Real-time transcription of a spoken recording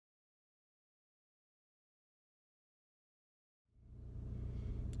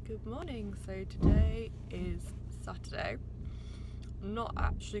Good morning. So today is Saturday. I'm not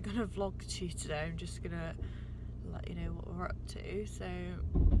actually going to vlog to you today, I'm just going to let you know what we're up to. So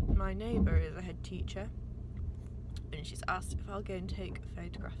my neighbour is a head teacher and she's asked if I'll go and take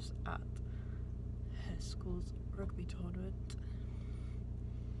photographs at her school's rugby tournament.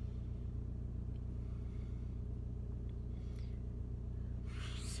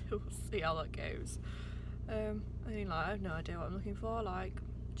 So we'll see how that goes. I mean, like, I have no idea what I'm looking for. Like,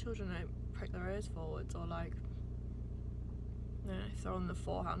 children don't prick their ears forwards or like, I don't know, throw on the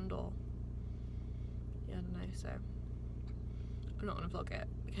forehand or, yeah, I don't know. So I'm not going to vlog it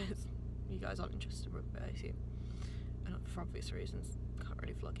because you guys aren't interested in rugby, I assume, and for obvious reasons can't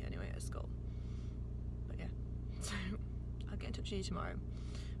really vlog it anyway at school. But yeah, so I'll get in touch with you tomorrow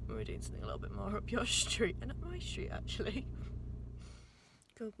when we're doing something a little bit more up your street, and up my street actually.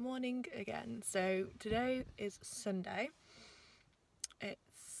 Good morning again. So today is Sunday,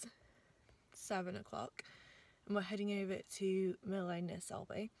 it's 7 o'clock and we're heading over to Mill Lane near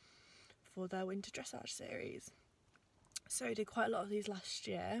Selby for their winter dressage series. So we did quite a lot of these last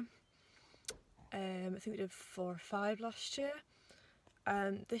year. I think we did 4 or 5 last year.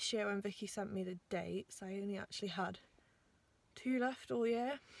 This year when Vicky sent me the dates, I only actually had 2 left all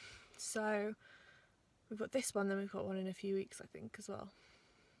year. So we've got this one, then we've got one in a few weeks I think as well.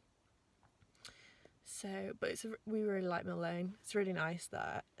 So, but we really like Mill Lane. It's really nice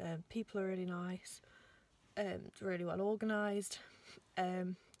there. People are really nice. It's really well organised.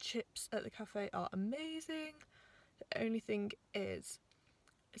 Chips at the cafe are amazing. The only thing is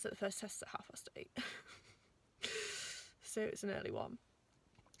that the first test's at 8:30. So it's an early one.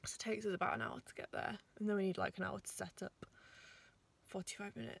 So it takes us about an hour to get there, and then we need like an hour to set up.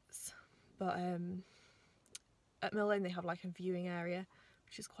 45 minutes. But at Mill Lane they have like a viewing area,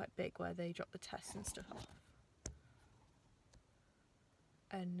 which is quite big, where they drop the tests and stuff off.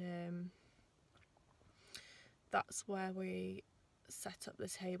 And that's where we set up the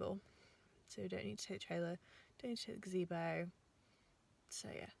table. So we don't need to take the trailer, don't need to take the gazebo. So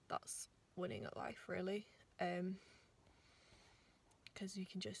yeah, that's winning at life really. Because you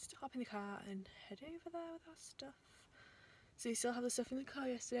can just hop in the car and head over there with our stuff. So you still have the stuff in the car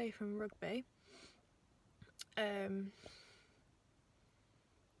yesterday from rugby.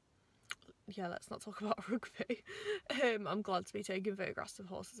 Yeah, let's not talk about rugby. I'm glad to be taking photographs of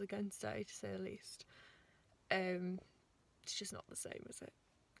horses again today, to say the least. It's just not the same, is it?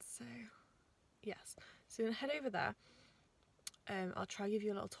 So, yes. So we're going to head over there. I'll try to give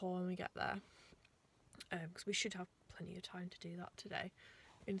you a little tour when we get there. Because we should have plenty of time to do that today,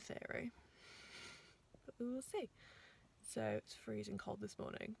 in theory. But we will see. So, it's freezing cold this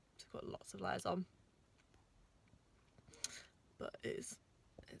morning. So I've got lots of layers on. But it's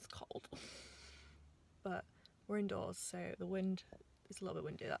cold, but we're indoors, so the wind is a little bit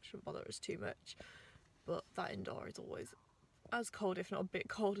windy. That shouldn't bother us too much, but that indoor is always as cold, if not a bit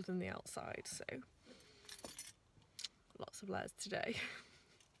colder than the outside, so lots of layers today.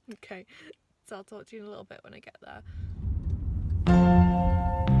 Okay, so I'll talk to you in a little bit when I get there.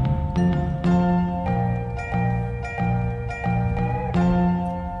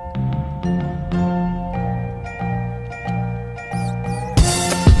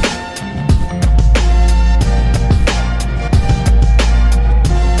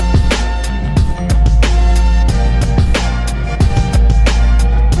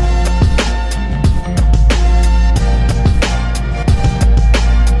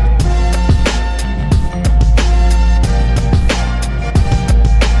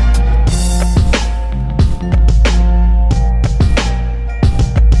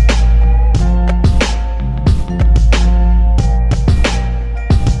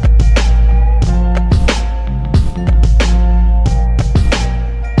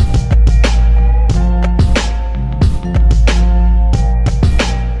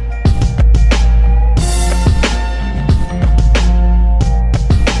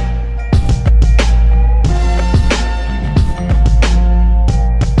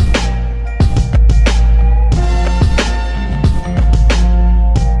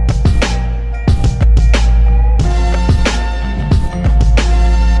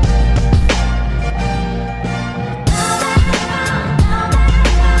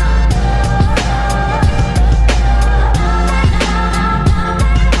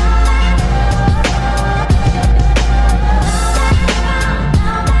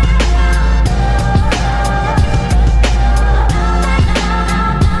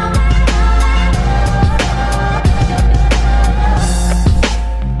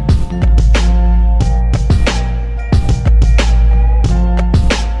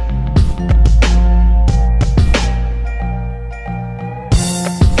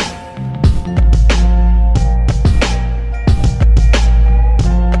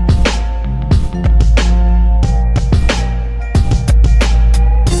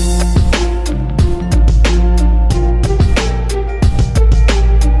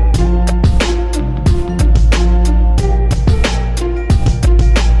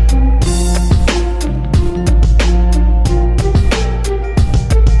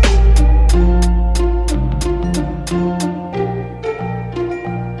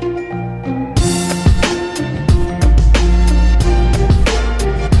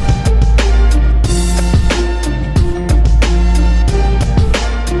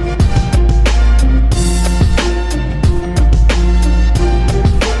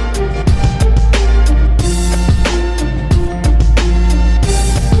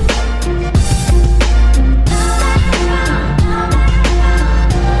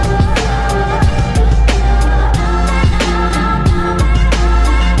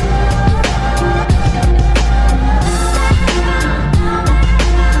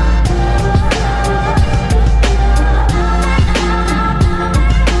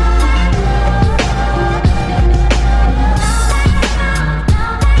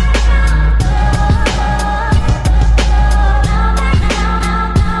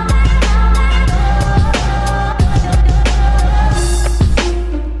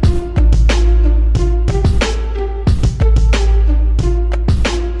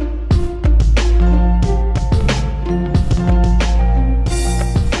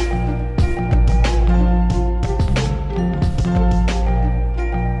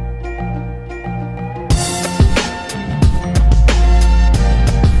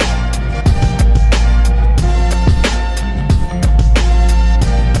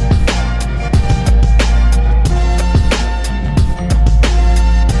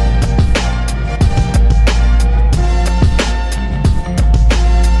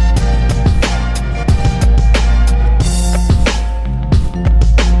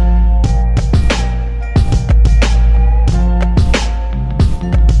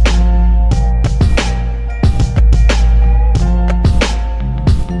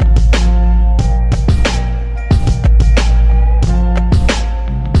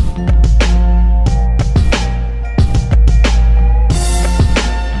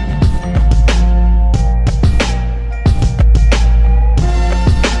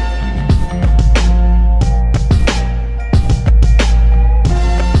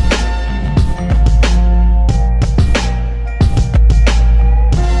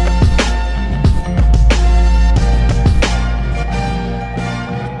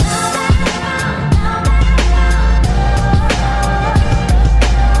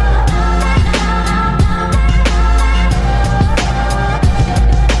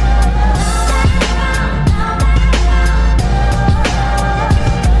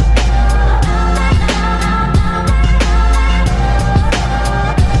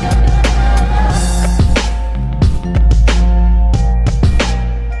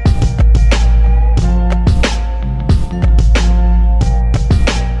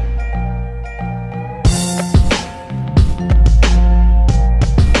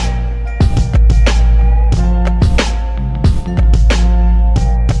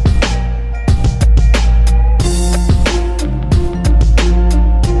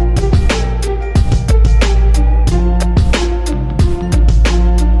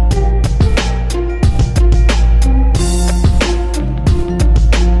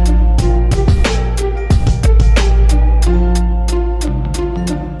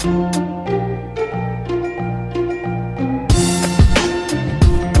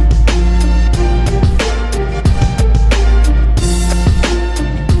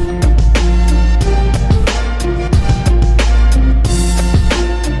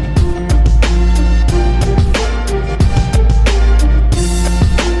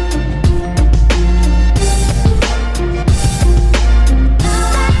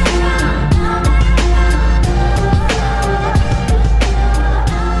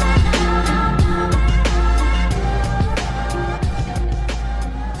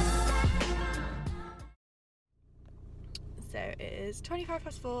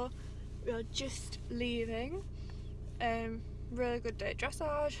 4:25. We are just leaving. Really good day at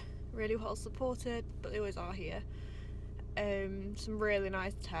dressage, really well supported, but they always are here. Some really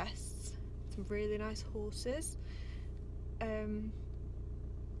nice tests, some really nice horses.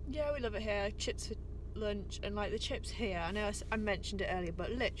 Yeah, we love it here. Chips for lunch, and like the chips here, I know I mentioned it earlier,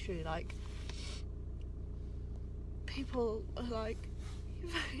 but literally like people are like,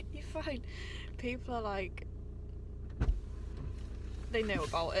 you find people are like, they know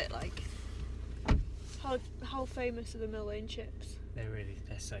about it. Like, how famous are the Mill Lane chips? They're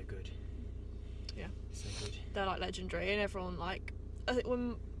so good. Yeah, so good. They're like legendary, and everyone like, I think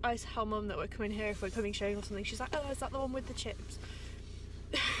when I tell Mum that we're coming here, if we're coming showing or something, she's like, oh, is that the one with the chips?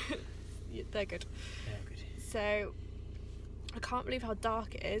 Yeah, they're good. They're good. So I can't believe how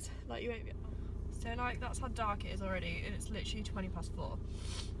dark it is. Like, you won't be. So like, that's how dark it is already, and it's literally 4:20,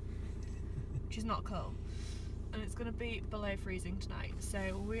 which is not cool. And it's gonna be below freezing tonight.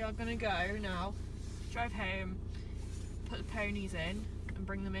 So we are gonna go now, drive home, put the ponies in, and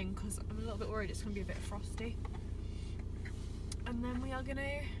bring them in because I'm a little bit worried it's gonna be a bit frosty. And then we are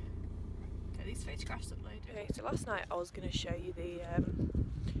gonna get these photographs uploaded. Okay, so last night I was gonna show you the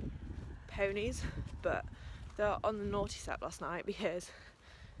ponies, but they're on the naughty step last night because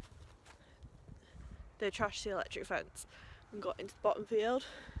they trashed the electric fence and got into the bottom field,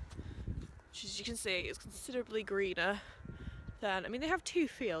 which, as you can see, is considerably greener than, I mean, they have two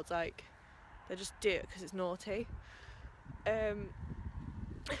fields, like, they just do it because it's naughty. So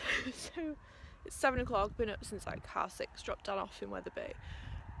it's 7 o'clock, been up since like 6:30, dropped down off in Wetherby,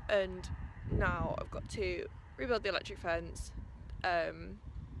 and now I've got to rebuild the electric fence.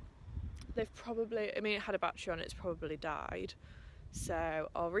 They've probably, I mean, it had a battery on it, it's probably died, so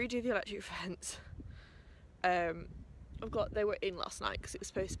I'll redo the electric fence. They were in last night because it was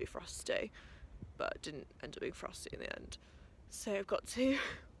supposed to be frosty, but it didn't end up being frosty in the end. So I've got to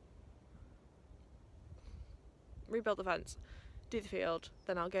rebuild the fence, do the field,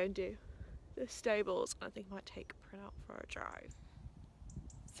 then I'll go and do the stables, and I think I might take Prin out for a drive.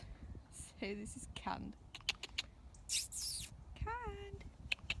 So this is Canned.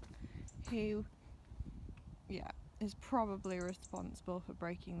 Who, yeah, is probably responsible for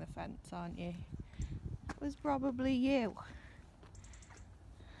breaking the fence, aren't you? It was probably you.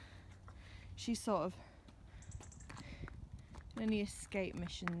 She's sort of, in any escape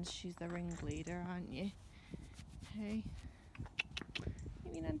missions, she's the ringleader, aren't you? Hey,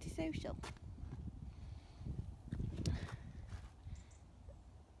 you mean antisocial?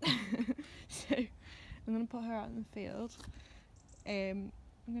 So I'm gonna put her out in the field.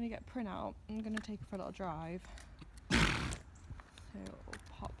 I'm going to get Prin out, I'm going to take her for a little drive, so we'll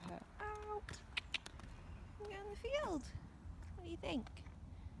pop her out and go in the field. What do you think?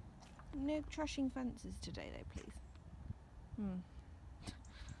 No trashing fences today though, please.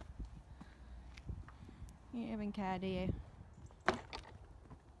 You don't even care, do you?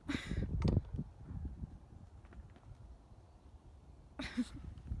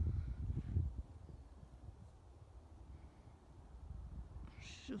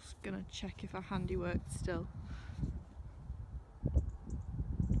 Just gonna check if our handiwork's still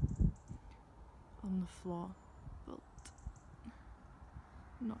on the floor, but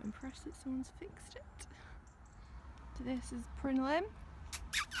I'm not impressed that someone's fixed it. So this is Prin Lim.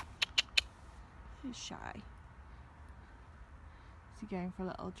 She's shy. So going for a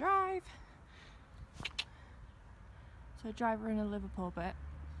little drive. So I drive her in a Liverpool bit,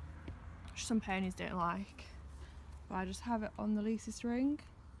 which some ponies don't like, but I just have it on the loosest ring,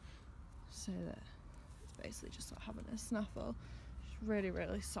 so that it's basically just like having a snaffle. She's really,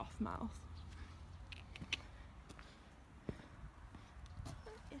 really soft mouth.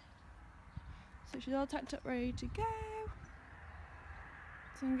 So she's all tacked up, ready to go.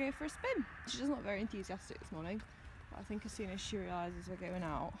 So I'm going to go for a spin. She doesn't look very enthusiastic this morning, but I think as soon as she realises we're going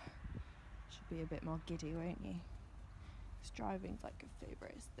out, she'll be a bit more giddy, won't you? Because driving's like her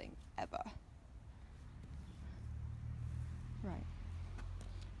favourite thing ever. Right.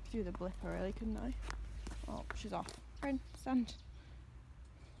 Do the blipper really, couldn't I? Oh, she's off. Prin, stand.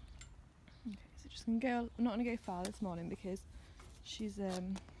 Okay, so just gonna go. I'm not gonna go far this morning because she's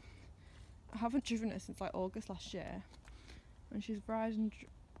I haven't driven her since like August last year, and she's ride and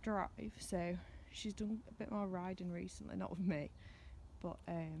drive, so she's done a bit more riding recently, not with me, but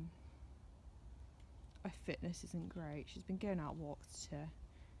her fitness isn't great. She's been going out walks to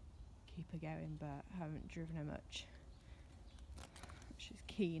keep her going, but I haven't driven her much. She's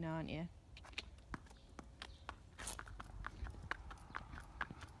keen, aren't you?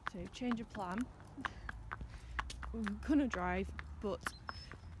 So change of plan. We're gonna drive, but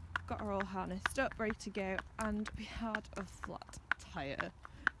got her all harnessed up, ready to go, and we had a flat tyre,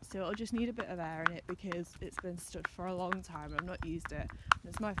 so it'll just need a bit of air in it because it's been stood for a long time. I've not used it, and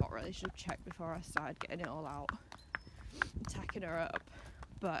it's my fault really. I should have checked before I started getting it all out and tacking her up,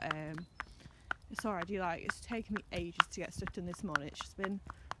 but it's alright. It's taken me ages to get stuff done this morning. It's just been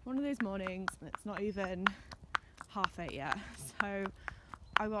one of those mornings, and it's not even 8:30 yet, so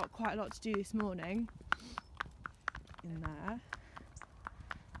I got quite a lot to do this morning in there.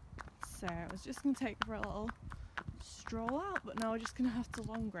 So I was just going to take her for a little stroll out, but now we're just going to have to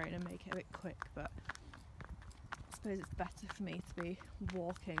long grain and make it a bit quick. But I suppose it's better for me to be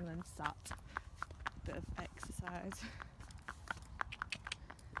walking than sat. A bit of exercise.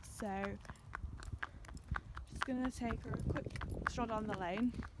 So just going to take her a quick stroll down the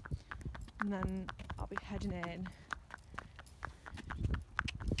lane, and then I'll be heading in,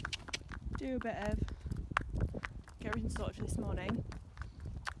 do a bit of get everything sorted for this morning,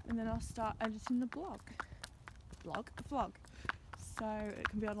 and then I'll start editing the vlog, so it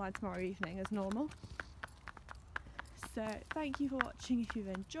can be online tomorrow evening as normal. So thank you for watching if you've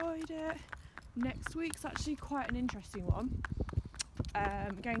enjoyed it. Next week's actually quite an interesting one.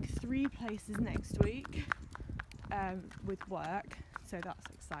 Going 3 places next week with work, so that's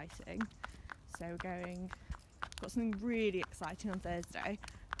exciting. So got something really exciting on Thursday.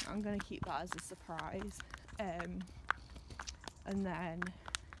 I'm going to keep that as a surprise. And then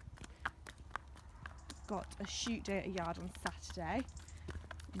got a shoot day at a yard on Saturday,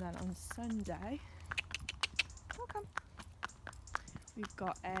 and then on Sunday, welcome, we've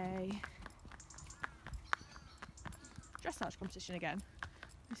got a dressage competition again.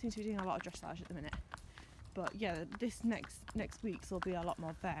 We seem to be doing a lot of dressage at the minute, but yeah, this next week's will be a lot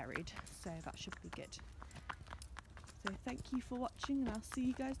more varied, so that should be good. So thank you for watching, and I'll see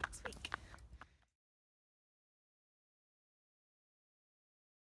you guys next week.